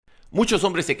Muchos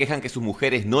hombres se quejan que sus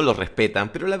mujeres no los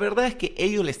respetan, pero la verdad es que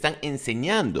ellos le están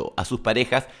enseñando a sus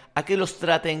parejas a que los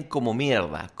traten como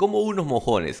mierda, como unos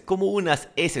mojones, como unas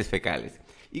heces fecales.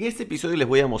 Y en este episodio les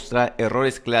voy a mostrar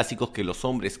errores clásicos que los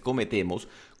hombres cometemos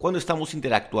cuando estamos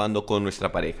interactuando con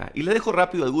nuestra pareja. Y les dejo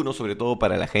rápido algunos, sobre todo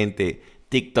para la gente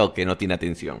TikTok que no tiene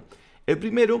atención. El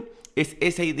primero es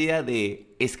esa idea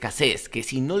de escasez, que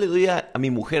si no le doy a mi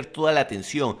mujer toda la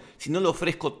atención, si no le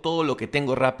ofrezco todo lo que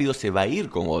tengo rápido, se va a ir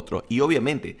con otro. Y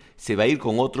obviamente se va a ir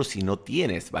con otro si no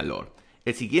tienes valor.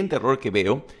 El siguiente error que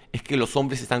veo es que los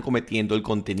hombres están cometiendo el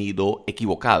contenido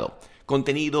equivocado.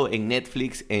 Contenido en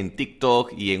Netflix, en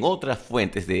TikTok y en otras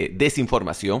fuentes de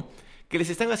desinformación que les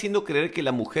están haciendo creer que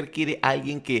la mujer quiere a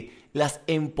alguien que las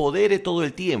empodere todo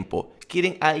el tiempo.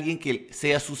 Quieren a alguien que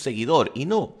sea su seguidor y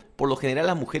no. Por lo general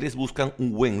las mujeres buscan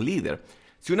un buen líder.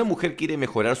 Si una mujer quiere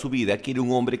mejorar su vida, quiere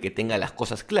un hombre que tenga las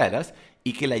cosas claras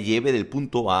y que la lleve del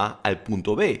punto A al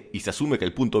punto B. Y se asume que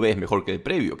el punto B es mejor que el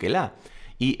previo, que el A.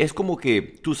 Y es como que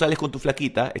tú sales con tu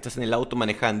flaquita, estás en el auto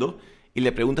manejando y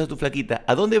le preguntas a tu flaquita,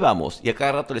 ¿a dónde vamos? Y a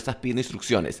cada rato le estás pidiendo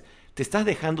instrucciones. Te estás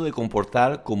dejando de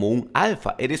comportar como un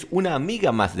alfa, eres una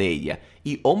amiga más de ella.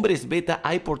 Y hombres beta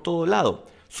hay por todo lado.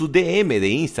 Su DM de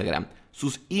Instagram,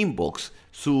 sus inbox,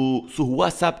 sus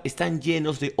WhatsApp están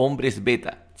llenos de hombres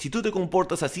beta. Si tú te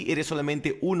comportas así, eres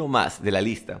solamente uno más de la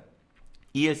lista.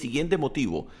 Y el siguiente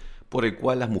motivo por el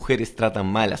cual las mujeres tratan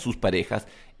mal a sus parejas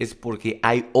es porque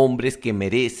hay hombres que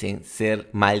merecen ser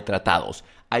maltratados.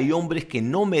 Hay hombres que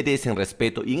no merecen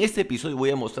respeto y en este episodio voy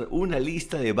a mostrar una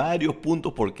lista de varios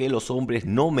puntos por qué los hombres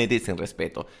no merecen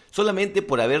respeto. Solamente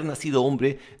por haber nacido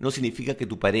hombre no significa que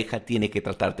tu pareja tiene que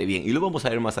tratarte bien y lo vamos a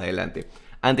ver más adelante.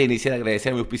 Antes de iniciar,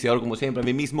 agradecer a mi auspiciador como siempre, a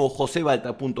mí mismo,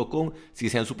 josebalta.com, si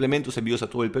desean suplementos envíos a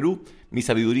todo el Perú, mi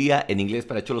sabiduría en inglés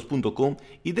para cholos.com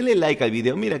y denle like al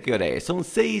video. Mira qué hora es, son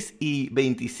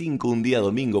 6:25 un día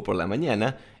domingo por la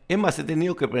mañana. Es más, he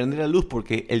tenido que prender la luz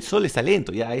porque el sol está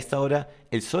lento. Ya a esta hora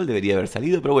el sol debería haber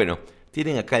salido, pero bueno,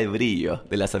 tienen acá el brillo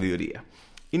de la sabiduría.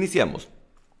 Iniciamos.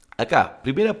 Acá,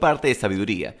 primera parte de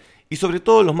sabiduría. Y sobre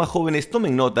todo los más jóvenes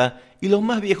tomen nota y los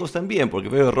más viejos también, porque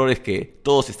veo errores que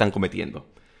todos están cometiendo.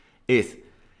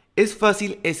 Es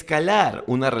fácil escalar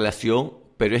una relación,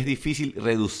 pero es difícil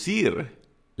reducir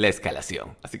la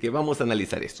escalación. Así que vamos a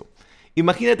analizar eso.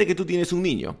 Imagínate que tú tienes un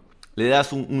niño. Le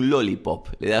das un lollipop,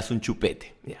 le das un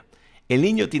chupete. Ya. El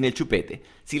niño tiene el chupete.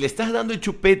 Si le estás dando el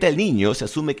chupete al niño, se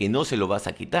asume que no se lo vas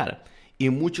a quitar. Y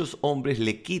muchos hombres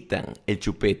le quitan el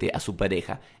chupete a su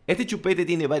pareja. Este chupete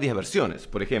tiene varias versiones.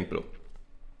 Por ejemplo,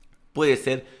 puede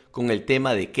ser con el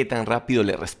tema de qué tan rápido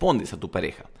le respondes a tu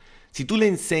pareja. Si tú le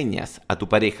enseñas a tu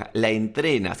pareja, la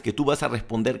entrenas, que tú vas a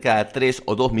responder cada 3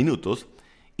 o 2 minutos,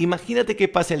 imagínate qué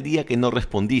pasa el día que no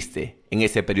respondiste en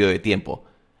ese periodo de tiempo.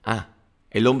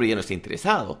 El hombre ya no está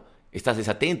interesado, estás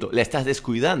desatento, la estás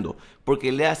descuidando,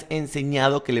 porque le has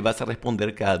enseñado que le vas a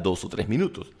responder cada 2 o 3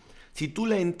 minutos. Si tú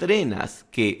la entrenas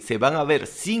que se van a ver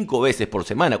 5 veces por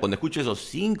semana, cuando escucho eso,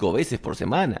 5 veces por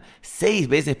semana, 6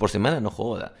 veces por semana, no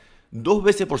joda. 2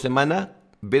 veces por semana,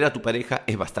 ver a tu pareja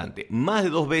es bastante. Más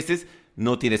de 2 veces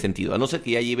no tiene sentido, a no ser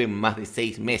que ya lleven más de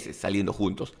 6 meses saliendo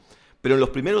juntos. Pero en los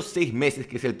primeros 6 meses,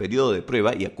 que es el periodo de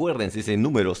prueba, y acuérdense ese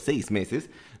número 6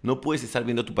 meses, no puedes estar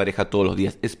viendo a tu pareja todos los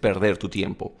días, es perder tu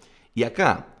tiempo. Y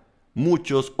acá,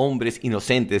 muchos hombres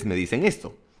inocentes me dicen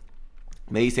esto.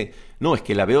 Me dicen, no, es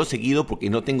que la veo seguido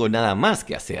porque no tengo nada más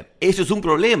que hacer. Eso es un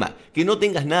problema, que no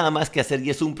tengas nada más que hacer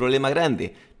y es un problema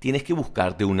grande. Tienes que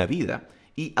buscarte una vida.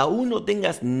 Y aún no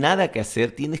tengas nada que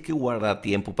hacer, tienes que guardar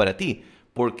tiempo para ti.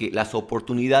 Porque las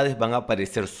oportunidades van a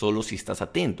aparecer solo si estás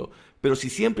atento. Pero si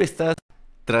siempre estás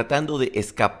tratando de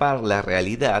escapar la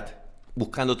realidad,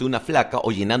 buscándote una flaca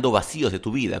o llenando vacíos de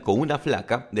tu vida con una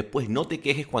flaca, después no te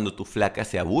quejes cuando tu flaca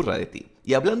se aburra de ti.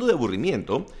 Y hablando de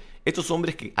aburrimiento, estos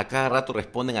hombres que a cada rato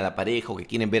responden a la pareja o que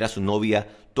quieren ver a su novia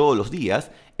todos los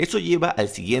días, eso lleva al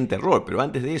siguiente error. Pero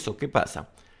antes de eso, ¿qué pasa?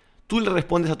 Tú le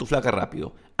respondes a tu flaca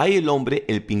rápido. Hay el hombre,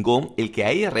 el pingón, el que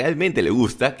a ella realmente le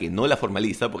gusta, que no la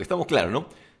formaliza, porque estamos claros, ¿no?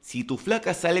 Si tu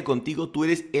flaca sale contigo, tú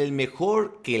eres el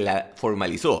mejor que la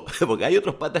formalizó. Porque hay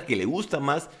otros patas que le gustan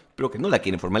más, pero que no la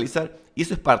quieren formalizar. Y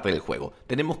eso es parte del juego.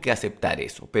 Tenemos que aceptar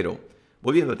eso. Pero,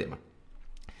 volviendo al tema.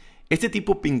 Este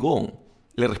tipo pingón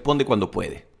le responde cuando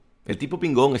puede. El tipo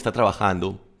pingón está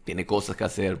trabajando, tiene cosas que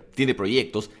hacer, tiene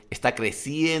proyectos, está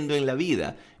creciendo en la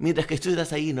vida, mientras que tú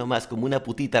estás ahí nomás como una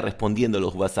putita respondiendo a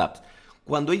los WhatsApps.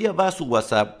 Cuando ella va a su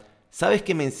WhatsApp, ¿sabes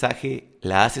qué mensaje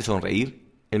la hace sonreír?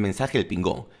 El mensaje del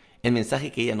pingón, el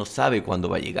mensaje que ella no sabe cuándo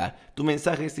va a llegar. Tu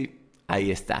mensaje sí,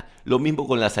 ahí está. Lo mismo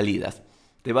con las salidas.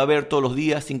 Te va a ver todos los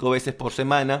días, 5 veces por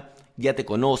semana, ya te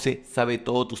conoce, sabe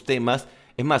todos tus temas.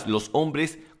 Es más, los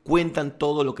hombres cuentan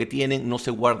todo lo que tienen, no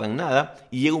se guardan nada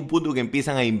y llega un punto que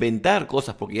empiezan a inventar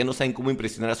cosas porque ya no saben cómo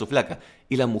impresionar a su flaca.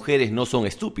 Y las mujeres no son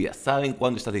estúpidas, saben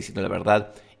cuándo estás diciendo la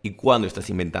verdad y cuándo estás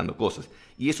inventando cosas.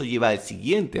 Y eso lleva al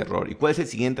siguiente error. ¿Y cuál es el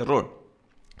siguiente error?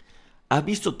 Has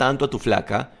visto tanto a tu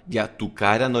flaca, ya tu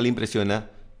cara no le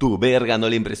impresiona, tu verga no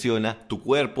le impresiona, tu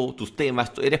cuerpo, tus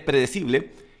temas, eres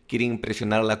predecible, quieren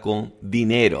impresionarla con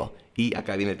dinero. Y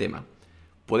acá viene el tema.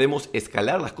 Podemos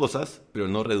escalar las cosas, pero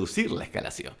no reducir la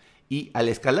escalación. Y al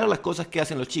escalar las cosas, ¿qué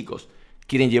hacen los chicos?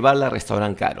 Quieren llevarla a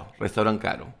restaurante caro,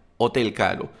 hotel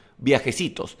caro,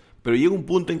 viajecitos. Pero llega un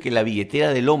punto en que la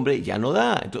billetera del hombre ya no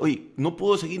da. Entonces, oye, no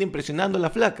puedo seguir impresionando a la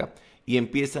flaca. Y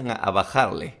empiezan a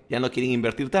bajarle. Ya no quieren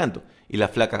invertir tanto. Y la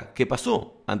flaca, ¿qué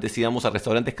pasó? Antes íbamos a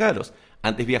restaurantes caros.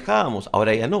 Antes viajábamos,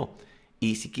 ahora ya no.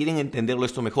 Y si quieren entenderlo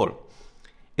esto mejor,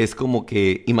 es como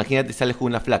que, imagínate, sales con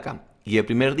una flaca. Y el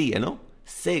primer día, ¿no?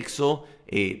 Sexo,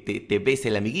 te besa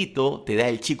el amiguito, te da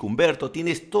el chico Humberto,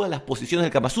 tienes todas las posiciones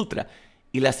del Kama Sutra.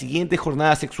 Y la siguiente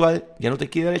jornada sexual ya no te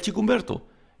quiere dar el chico Humberto.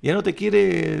 Ya no te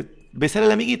quiere besar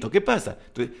al amiguito. ¿Qué pasa?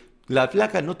 Entonces, la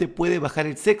flaca no te puede bajar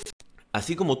el sexo.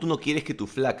 Así como tú no quieres que tu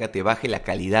flaca te baje la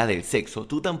calidad del sexo,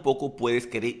 tú tampoco puedes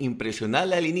querer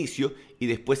impresionarla al inicio y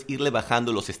después irle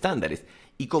bajando los estándares.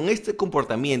 Y con este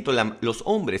comportamiento, los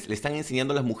hombres le están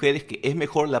enseñando a las mujeres que es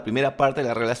mejor la primera parte de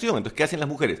la relación. Entonces, ¿qué hacen las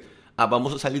mujeres?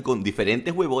 Vamos a salir con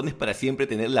diferentes huevones para siempre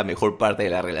tener la mejor parte de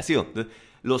la relación. Entonces,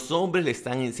 los hombres le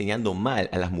están enseñando mal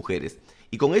a las mujeres.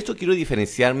 Y con esto quiero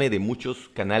diferenciarme de muchos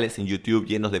canales en YouTube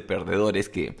llenos de perdedores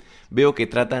que veo que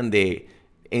tratan de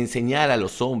enseñar a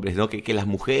los hombres, ¿no? que las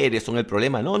mujeres son el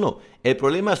problema. No. El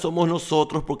problema somos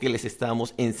nosotros porque les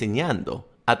estamos enseñando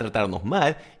a tratarnos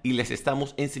mal y les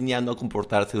estamos enseñando a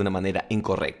comportarse de una manera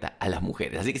incorrecta a las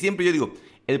mujeres. Así que siempre yo digo,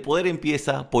 el poder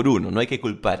empieza por uno, no hay que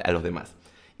culpar a los demás.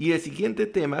 Y el siguiente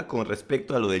tema con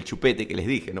respecto a lo del chupete que les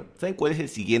dije, ¿no? ¿Saben cuál es el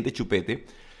siguiente chupete?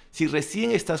 Si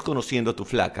recién estás conociendo a tu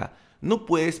flaca, no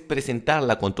puedes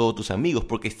presentarla con todos tus amigos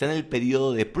porque está en el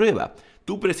periodo de prueba.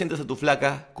 Tú presentas a tu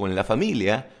flaca con la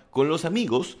familia, con los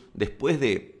amigos, después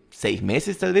de 6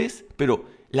 meses tal vez, pero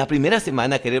la primera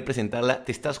semana querer presentarla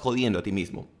te estás jodiendo a ti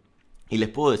mismo. Y les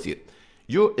puedo decir,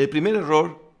 yo el primer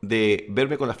error de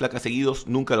verme con las flacas seguidos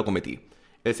nunca lo cometí.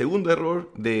 El segundo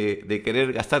error de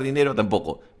querer gastar dinero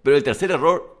tampoco. Pero el tercer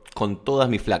error con todas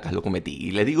mis flacas lo cometí.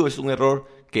 Y les digo, es un error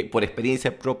que por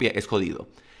experiencia propia es jodido.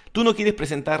 Tú no quieres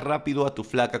presentar rápido a tu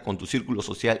flaca con tu círculo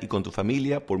social y con tu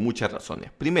familia por muchas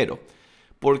razones. Primero,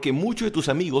 porque muchos de tus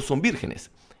amigos son vírgenes.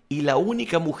 Y la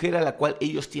única mujer a la cual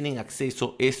ellos tienen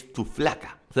acceso es tu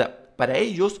flaca. O sea, para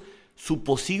ellos, su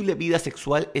posible vida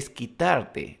sexual es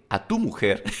quitarte a tu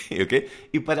mujer, ¿ok?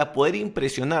 Y para poder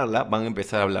impresionarla, van a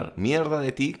empezar a hablar mierda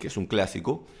de ti, que es un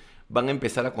clásico. Van a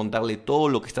empezar a contarle todo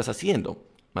lo que estás haciendo.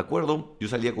 Me acuerdo, yo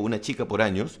salía con una chica por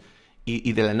años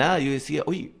y de la nada yo decía,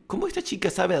 oye, ¿cómo esta chica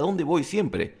sabe a dónde voy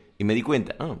siempre? Y me di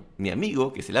cuenta, mi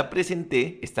amigo que se la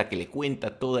presenté está que le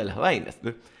cuenta todas las vainas.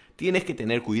 Tienes que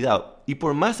tener cuidado. Y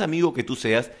por más amigo que tú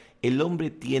seas, el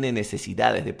hombre tiene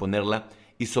necesidades de ponerla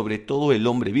y sobre todo el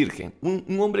hombre virgen.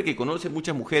 Un hombre que conoce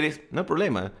muchas mujeres, no hay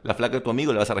problema, la flaca de tu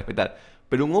amigo la vas a respetar.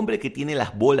 Pero un hombre que tiene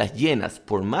las bolas llenas,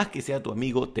 por más que sea tu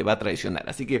amigo, te va a traicionar.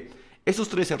 Así que esos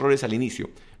 3 errores al inicio.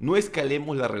 No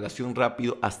escalemos la relación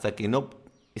rápido hasta que no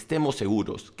estemos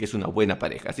seguros que es una buena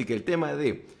pareja. Así que el tema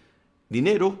de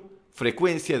dinero,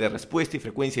 frecuencia de respuesta y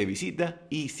frecuencia de visita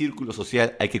y círculo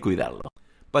social hay que cuidarlo.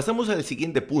 Pasamos al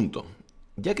siguiente punto.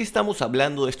 Ya que estamos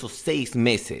hablando de estos 6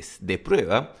 meses de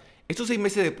prueba, estos 6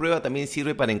 meses de prueba también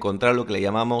sirve para encontrar lo que le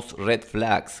llamamos red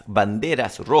flags,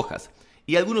 banderas rojas.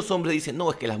 Y algunos hombres dicen,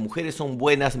 no, es que las mujeres son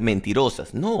buenas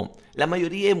mentirosas. No, la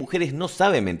mayoría de mujeres no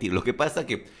saben mentir. Lo que pasa es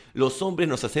que los hombres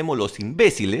nos hacemos los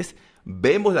imbéciles,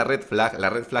 vemos la red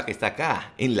flag está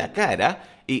acá, en la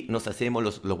cara, y nos hacemos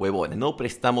los huevones. No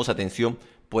prestamos atención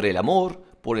por el amor,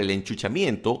 por el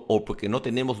enchuchamiento o porque no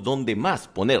tenemos dónde más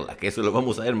ponerla, que eso lo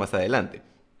vamos a ver más adelante.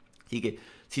 Así que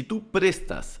si tú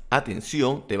prestas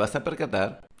atención, te vas a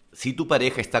percatar si tu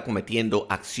pareja está cometiendo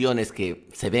acciones que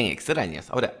se ven extrañas.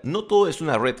 Ahora, no todo es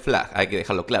una red flag, hay que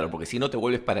dejarlo claro, porque si no te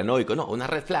vuelves paranoico. No, una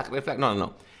red flag,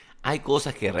 no. Hay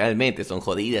cosas que realmente son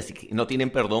jodidas y que no tienen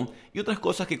perdón, y otras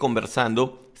cosas que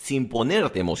conversando, sin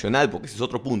ponerte emocional, porque ese es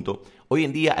otro punto, hoy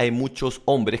en día hay muchos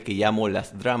hombres que llamo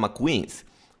las drama queens.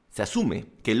 Se asume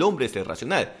que el hombre es el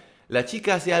racional. La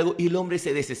chica hace algo y el hombre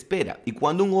se desespera. Y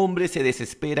cuando un hombre se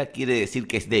desespera quiere decir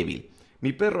que es débil.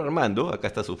 Mi perro Armando, acá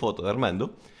está su foto de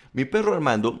Armando, mi perro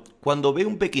Armando, cuando ve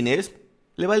un pequinés,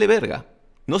 le vale verga.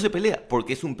 No se pelea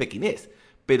porque es un pequinés.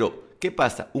 Pero, ¿qué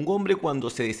pasa? Un hombre cuando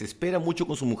se desespera mucho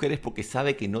con su mujer es porque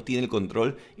sabe que no tiene el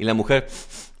control y la mujer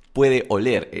puede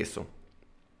oler eso.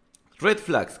 Red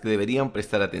flags que deberían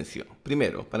prestar atención.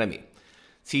 Primero, para mí,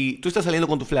 si tú estás saliendo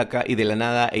con tu flaca y de la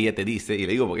nada ella te dice, y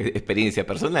le digo porque es experiencia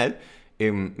personal,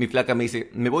 mi flaca me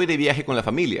dice, me voy de viaje con la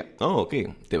familia. Oh, ok,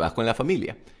 te vas con la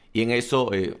familia. Y en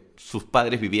eso sus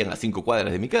padres vivían a 5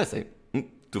 cuadras de mi casa.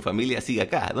 Tu familia sigue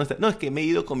acá. ¿Dónde está? No, es que me he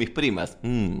ido con mis primas.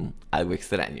 Algo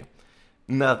extraño.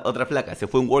 Otra flaca se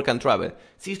fue un work and travel.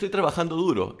 Sí, estoy trabajando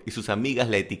duro. Y sus amigas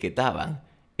la etiquetaban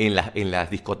en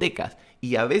las discotecas.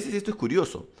 Y a veces esto es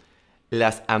curioso.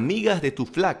 Las amigas de tu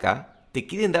flaca te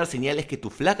quieren dar señales que tu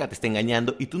flaca te está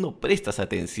engañando y tú no prestas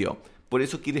atención. Por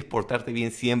eso quieres portarte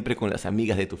bien siempre con las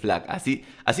amigas de tu flaca.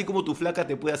 Así como tu flaca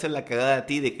te puede hacer la cagada a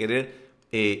ti de querer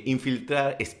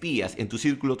infiltrar espías en tu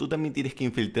círculo, tú también tienes que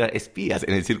infiltrar espías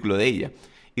en el círculo de ella.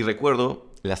 Y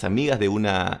recuerdo, las amigas de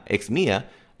una ex mía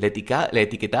la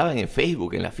etiquetaban en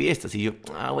Facebook, en las fiestas. Y yo,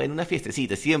 bueno, una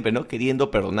fiestecita siempre, ¿no?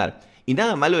 Queriendo perdonar. Y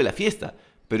nada malo de la fiesta,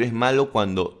 pero es malo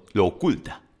cuando lo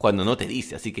oculta, cuando no te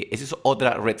dice. Así que esa es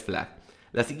otra red flag.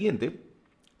 La siguiente,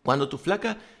 cuando tu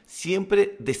flaca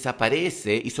siempre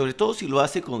desaparece y sobre todo si lo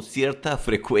hace con cierta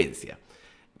frecuencia.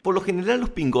 Por lo general los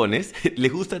pingones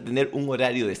les gusta tener un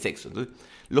horario de sexo. Entonces,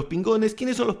 los pingones,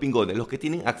 ¿quiénes son los pingones? Los que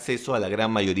tienen acceso a la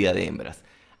gran mayoría de hembras.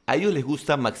 A ellos les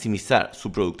gusta maximizar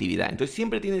su productividad. Entonces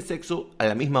siempre tienen sexo a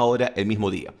la misma hora, el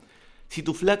mismo día. Si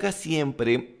tu flaca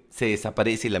siempre se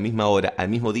desaparece a la misma hora, al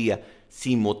mismo día,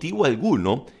 sin motivo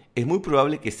alguno, es muy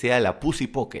probable que sea la pussy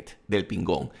pocket del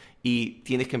pingón. Y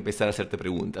tienes que empezar a hacerte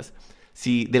preguntas.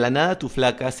 Si de la nada tu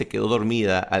flaca se quedó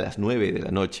dormida a las 9 de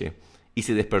la noche y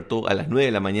se despertó a las 9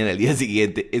 de la mañana del día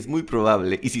siguiente, es muy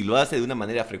probable, y si lo hace de una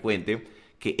manera frecuente,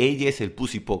 que ella es el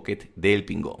pussy pocket del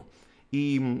pingón.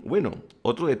 Y bueno,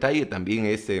 otro detalle también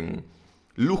es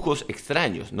lujos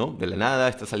extraños, ¿no? De la nada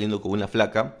estás saliendo con una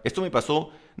flaca. Esto me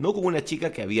pasó no con una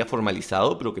chica que había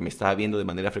formalizado, pero que me estaba viendo de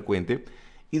manera frecuente.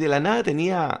 Y de la nada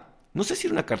tenía, no sé si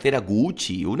era una cartera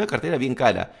Gucci o una cartera bien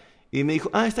cara. Y me dijo,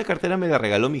 esta cartera me la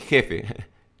regaló mi jefe.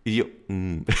 Y yo,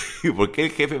 ¿por qué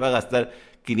el jefe va a gastar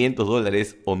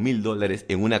 $500 o $1,000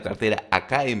 en una cartera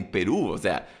acá en Perú? O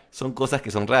sea, son cosas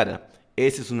que son raras.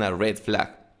 Esa es una red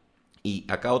flag. Y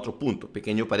acá otro punto,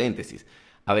 pequeño paréntesis.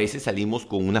 A veces salimos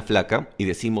con una flaca y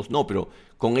decimos, no, pero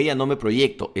con ella no me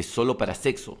proyecto, es solo para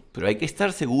sexo. Pero hay que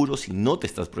estar seguro si no te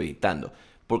estás proyectando.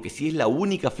 Porque si es la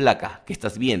única flaca que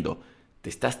estás viendo, te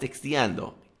estás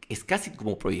texteando, es casi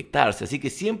como proyectarse. Así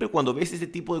que siempre cuando ves ese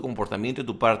tipo de comportamiento de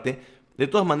tu parte, de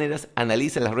todas maneras,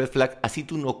 analiza las red flags, así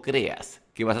tú no creas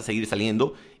que vas a seguir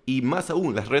saliendo. Y más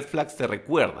aún, las red flags te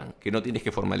recuerdan que no tienes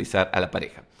que formalizar a la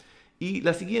pareja. Y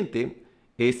la siguiente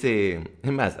es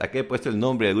más, acá he puesto el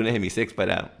nombre de algunas de mis ex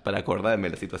para acordarme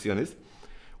de las situaciones.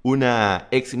 Una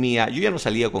ex mía, yo ya no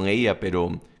salía con ella,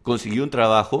 pero consiguió un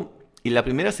trabajo. Y la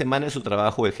primera semana de su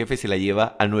trabajo el jefe se la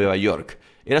lleva a Nueva York.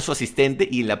 Era su asistente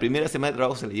y en la primera semana de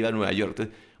trabajo se la lleva a Nueva York.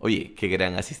 Entonces, oye, qué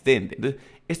gran asistente. Entonces,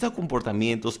 estos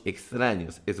comportamientos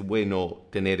extraños es bueno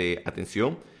tener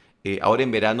atención. Ahora en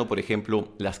verano, por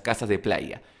ejemplo, las casas de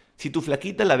playa. Si tu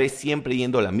flaquita la ves siempre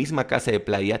yendo a la misma casa de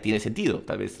playa, tiene sentido.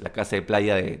 Tal vez la casa de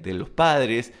playa de los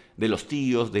padres, de los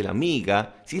tíos, de la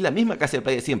amiga. Si es la misma casa de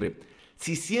playa siempre.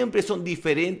 Si siempre son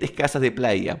diferentes casas de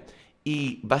playa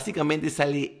y básicamente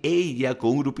sale ella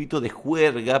con un grupito de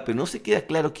juerga, pero no se queda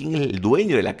claro quién es el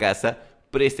dueño de la casa,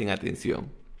 presten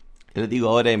atención. Les digo,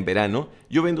 ahora en verano,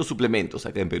 yo vendo suplementos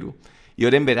acá en Perú. Y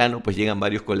ahora en verano pues llegan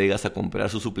varios colegas a comprar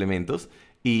sus suplementos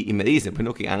y me dicen,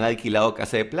 bueno, que han alquilado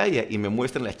casa de playa y me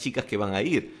muestran las chicas que van a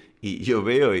ir. Y yo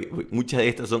veo, y muchas de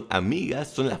estas son amigas,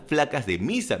 son las flacas de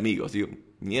mis amigos. Y digo,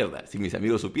 mierda, si mis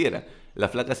amigos supieran. La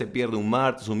flaca se pierde un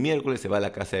martes, un miércoles, se va a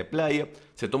la casa de playa,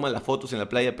 se toman las fotos en la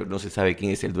playa, pero no se sabe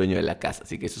quién es el dueño de la casa.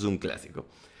 Así que eso es un clásico.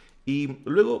 Y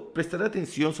luego prestar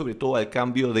atención sobre todo al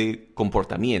cambio de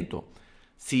comportamiento.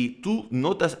 Si tú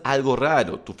notas algo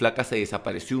raro, tu flaca se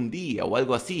desapareció un día o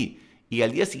algo así, y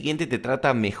al día siguiente te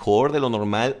trata mejor de lo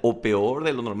normal o peor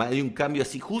de lo normal, hay un cambio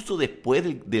así justo después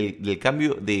del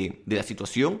cambio de la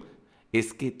situación,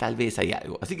 es que tal vez hay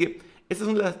algo. Así que esas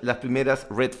son las primeras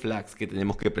red flags que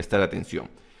tenemos que prestar atención.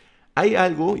 Hay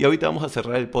algo, y ahorita vamos a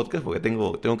cerrar el podcast porque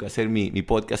tengo que hacer mi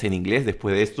podcast en inglés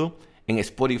después de esto. En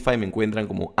Spotify me encuentran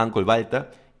como Uncle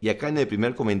Balta. Y acá en el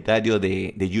primer comentario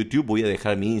de YouTube voy a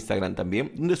dejar mi Instagram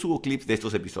también, donde subo clips de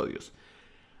estos episodios.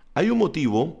 Hay un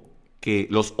motivo que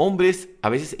los hombres a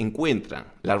veces encuentran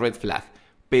la red flag,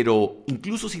 pero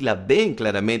incluso si la ven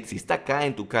claramente, si está acá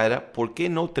en tu cara, ¿por qué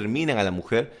no terminan a la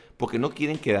mujer? Porque no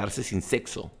quieren quedarse sin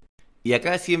sexo. Y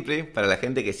acá siempre, para la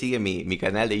gente que sigue mi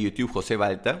canal de YouTube José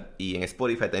Balta, y en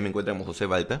Spotify también me encuentran como José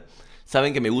Balta,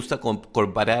 saben que me gusta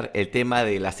comparar el tema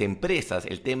de las empresas,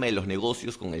 el tema de los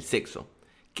negocios con el sexo.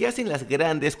 ¿Qué hacen las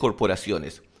grandes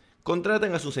corporaciones?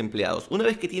 Contratan a sus empleados. Una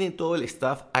vez que tienen todo el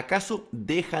staff, ¿acaso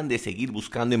dejan de seguir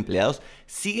buscando empleados?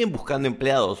 Siguen buscando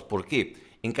empleados. ¿Por qué?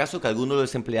 En caso que alguno de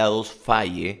los empleados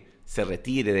falle, se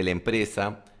retire de la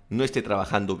empresa, no esté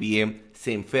trabajando bien,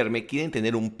 se enferme, quieren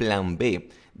tener un plan B.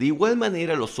 De igual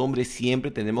manera, los hombres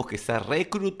siempre tenemos que estar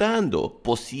reclutando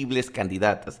posibles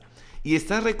candidatas. Y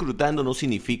estar reclutando no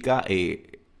significa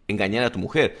engañar a tu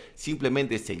mujer,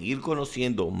 simplemente seguir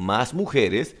conociendo más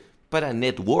mujeres para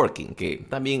networking, que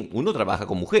también uno trabaja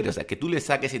con mujeres. O sea, que tú le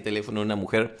saques el teléfono a una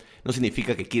mujer no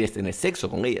significa que quieres tener sexo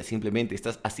con ella, simplemente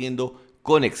estás haciendo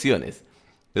conexiones.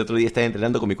 El otro día estaba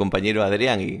entrenando con mi compañero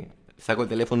Adrián y saco el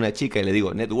teléfono a una chica y le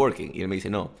digo networking, y él me dice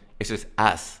no, eso es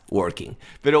ass working.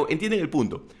 Pero entienden el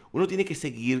punto, uno tiene que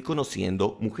seguir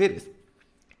conociendo mujeres.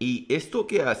 Y esto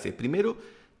que hace, primero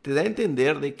te da a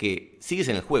entender de que sigues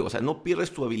en el juego, o sea, no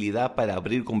pierdes tu habilidad para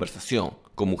abrir conversación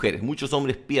con mujeres. Muchos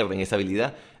hombres pierden esa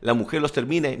habilidad, la mujer los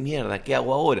termina y mierda, ¿qué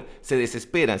hago ahora? Se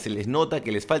desesperan, se les nota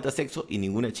que les falta sexo y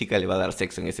ninguna chica le va a dar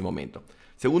sexo en ese momento.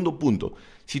 Segundo punto,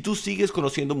 si tú sigues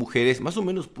conociendo mujeres, más o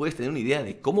menos puedes tener una idea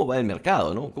de cómo va el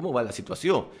mercado, ¿no? Cómo va la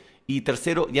situación. Y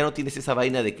tercero, ya no tienes esa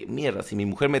vaina de que, mierda, si mi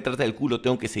mujer me trata del culo,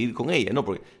 tengo que seguir con ella, ¿no?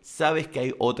 Porque sabes que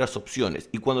hay otras opciones.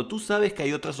 Y cuando tú sabes que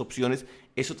hay otras opciones,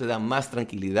 eso te da más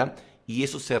tranquilidad y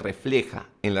eso se refleja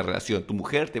en la relación. Tu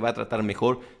mujer te va a tratar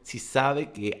mejor si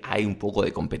sabe que hay un poco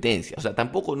de competencia. O sea,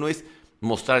 tampoco no es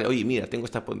mostrarle, oye, mira, tengo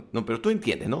esta... No, pero tú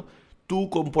entiendes, ¿no? Tu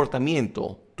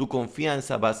comportamiento, tu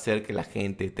confianza va a hacer que la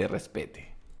gente te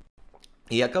respete.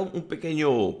 Y acá un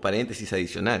pequeño paréntesis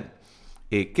adicional.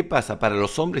 ¿Qué pasa? Para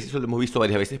los hombres, y eso lo hemos visto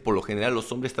varias veces, por lo general los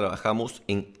hombres trabajamos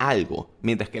en algo,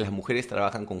 mientras que las mujeres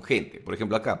trabajan con gente. Por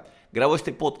ejemplo, acá, grabo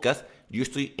este podcast, yo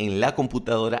estoy en la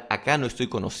computadora, acá no estoy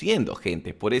conociendo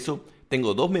gente. Por eso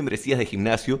tengo 2 membresías de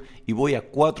gimnasio y voy a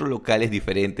 4 locales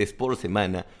diferentes por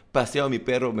semana. Paseo a mi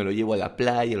perro, me lo llevo a la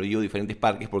playa, lo llevo a diferentes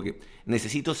parques porque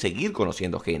necesito seguir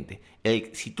conociendo gente.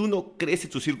 Si tú no creces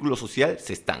tu círculo social,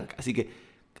 se estanca. Así que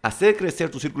hacer crecer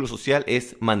tu círculo social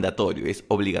es mandatorio, es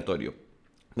obligatorio.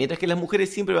 Mientras que las mujeres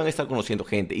siempre van a estar conociendo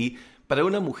gente. Y para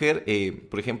una mujer,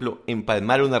 por ejemplo,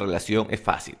 empalmar una relación es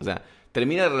fácil. O sea,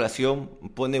 termina la relación,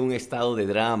 pone un estado de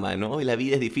drama, ¿no? Y la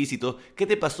vida es difícil. Todo. ¿Qué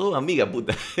te pasó, amiga,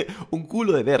 puta? Un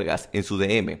culo de vergas en su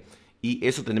DM. Y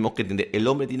eso tenemos que entender. El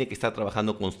hombre tiene que estar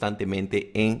trabajando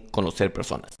constantemente en conocer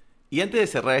personas. Y antes de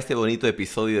cerrar este bonito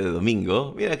episodio de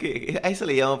domingo, mira que a eso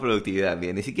le llamo productividad.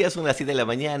 Bien, ni siquiera son las 7 de la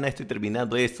mañana, estoy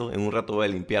terminando esto. En un rato voy a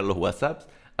limpiar los WhatsApps.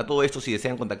 A todo esto, si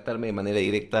desean contactarme de manera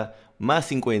directa, más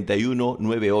 51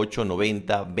 98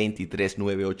 90 23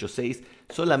 986,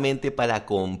 solamente para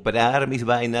comprar mis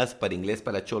vainas para inglés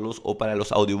para cholos o para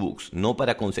los audiobooks, no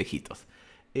para consejitos.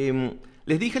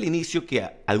 Les dije al inicio que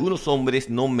algunos hombres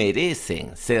no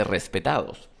merecen ser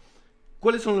respetados.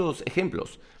 ¿Cuáles son los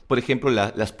ejemplos? Por ejemplo,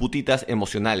 las putitas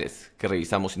emocionales que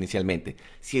revisamos inicialmente.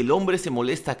 Si el hombre se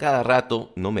molesta cada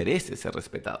rato, no merece ser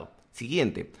respetado.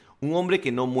 Siguiente, un hombre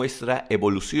que no muestra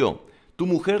evolución. Tu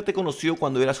mujer te conoció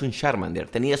cuando eras un Charmander,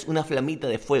 tenías una flamita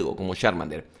de fuego como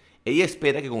Charmander. Ella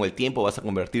espera que con el tiempo vas a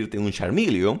convertirte en un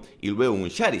Charmeleon y luego en un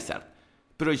Charizard.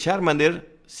 Pero el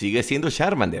Charmander sigue siendo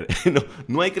Charmander,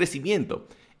 no hay crecimiento.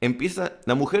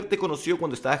 La mujer te conoció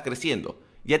cuando estabas creciendo.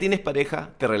 Ya tienes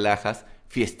pareja, te relajas,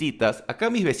 fiestitas. Acá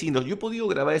mis vecinos, yo he podido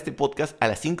grabar este podcast a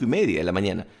las 5:30 de la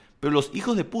mañana. Pero los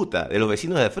hijos de puta de los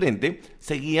vecinos de frente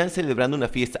seguían celebrando una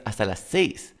fiesta hasta las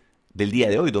 6 del día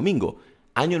de hoy, domingo.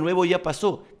 Año nuevo ya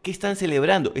pasó. ¿Qué están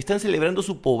celebrando? Están celebrando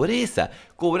su pobreza.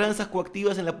 Cobranzas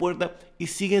coactivas en la puerta y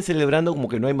siguen celebrando como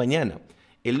que no hay mañana.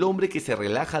 El hombre que se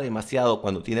relaja demasiado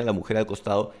cuando tiene a la mujer al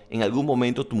costado, en algún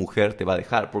momento tu mujer te va a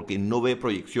dejar porque no ve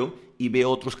proyección y ve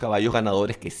otros caballos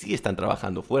ganadores que sí están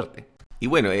trabajando fuerte. Y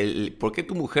bueno, el por qué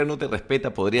tu mujer no te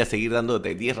respeta podría seguir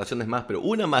dándote 10 razones más, pero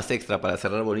una más extra para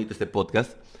cerrar bonito este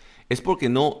podcast es porque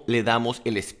no le damos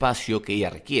el espacio que ella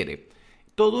requiere.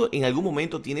 Todo en algún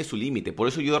momento tiene su límite, por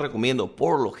eso yo recomiendo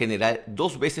por lo general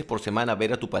 2 veces por semana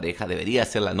ver a tu pareja, debería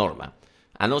ser la norma.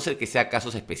 A no ser que sea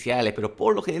casos especiales, pero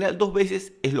por lo general 2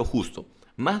 veces es lo justo.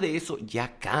 Más de eso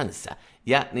ya cansa,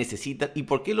 ya necesita. ¿Y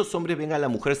por qué los hombres ven a la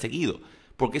mujer seguido?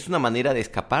 Porque es una manera de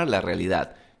escapar la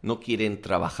realidad. No quieren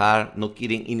trabajar, no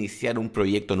quieren iniciar un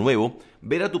proyecto nuevo.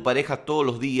 Ver a tu pareja todos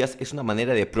los días es una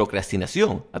manera de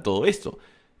procrastinación a todo esto.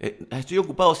 Estoy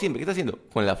ocupado siempre. ¿Qué está haciendo?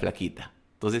 Con la flaquita.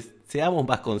 Entonces, seamos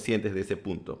más conscientes de ese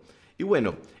punto. Y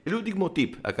bueno, el último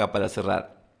tip acá para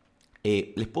cerrar.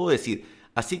 Les puedo decir,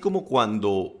 así como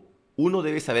cuando uno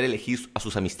debe saber elegir a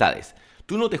sus amistades.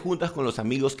 Tú no te juntas con los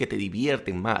amigos que te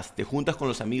divierten más, te juntas con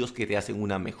los amigos que te hacen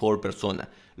una mejor persona.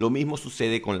 Lo mismo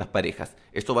sucede con las parejas.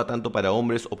 Esto va tanto para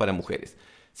hombres o para mujeres.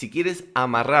 Si quieres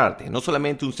amarrarte, no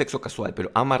solamente un sexo casual,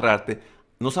 pero amarrarte,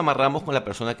 nos amarramos con la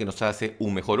persona que nos hace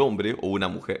un mejor hombre o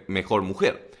una mejor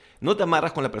mujer. No te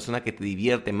amarras con la persona que te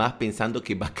divierte más pensando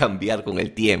que va a cambiar con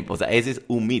el tiempo. O sea, ese es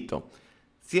un mito.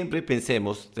 Siempre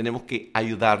pensemos, tenemos que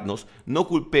ayudarnos, no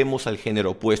culpemos al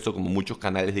género opuesto como muchos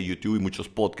canales de YouTube y muchos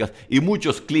podcasts y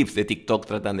muchos clips de TikTok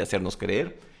tratan de hacernos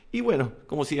creer. Y bueno,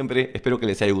 como siempre, espero que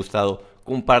les haya gustado,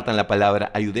 compartan la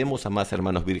palabra, ayudemos a más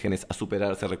hermanos vírgenes a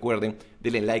superarse, recuerden,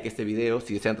 denle like a este video,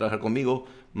 si desean trabajar conmigo,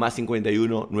 más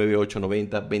 51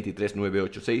 9890 23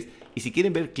 986, y si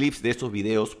quieren ver clips de estos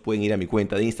videos, pueden ir a mi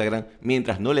cuenta de Instagram,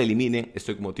 mientras no la eliminen,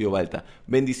 estoy como Tío Balta.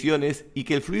 Bendiciones y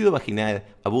que el fluido vaginal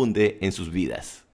abunde en sus vidas.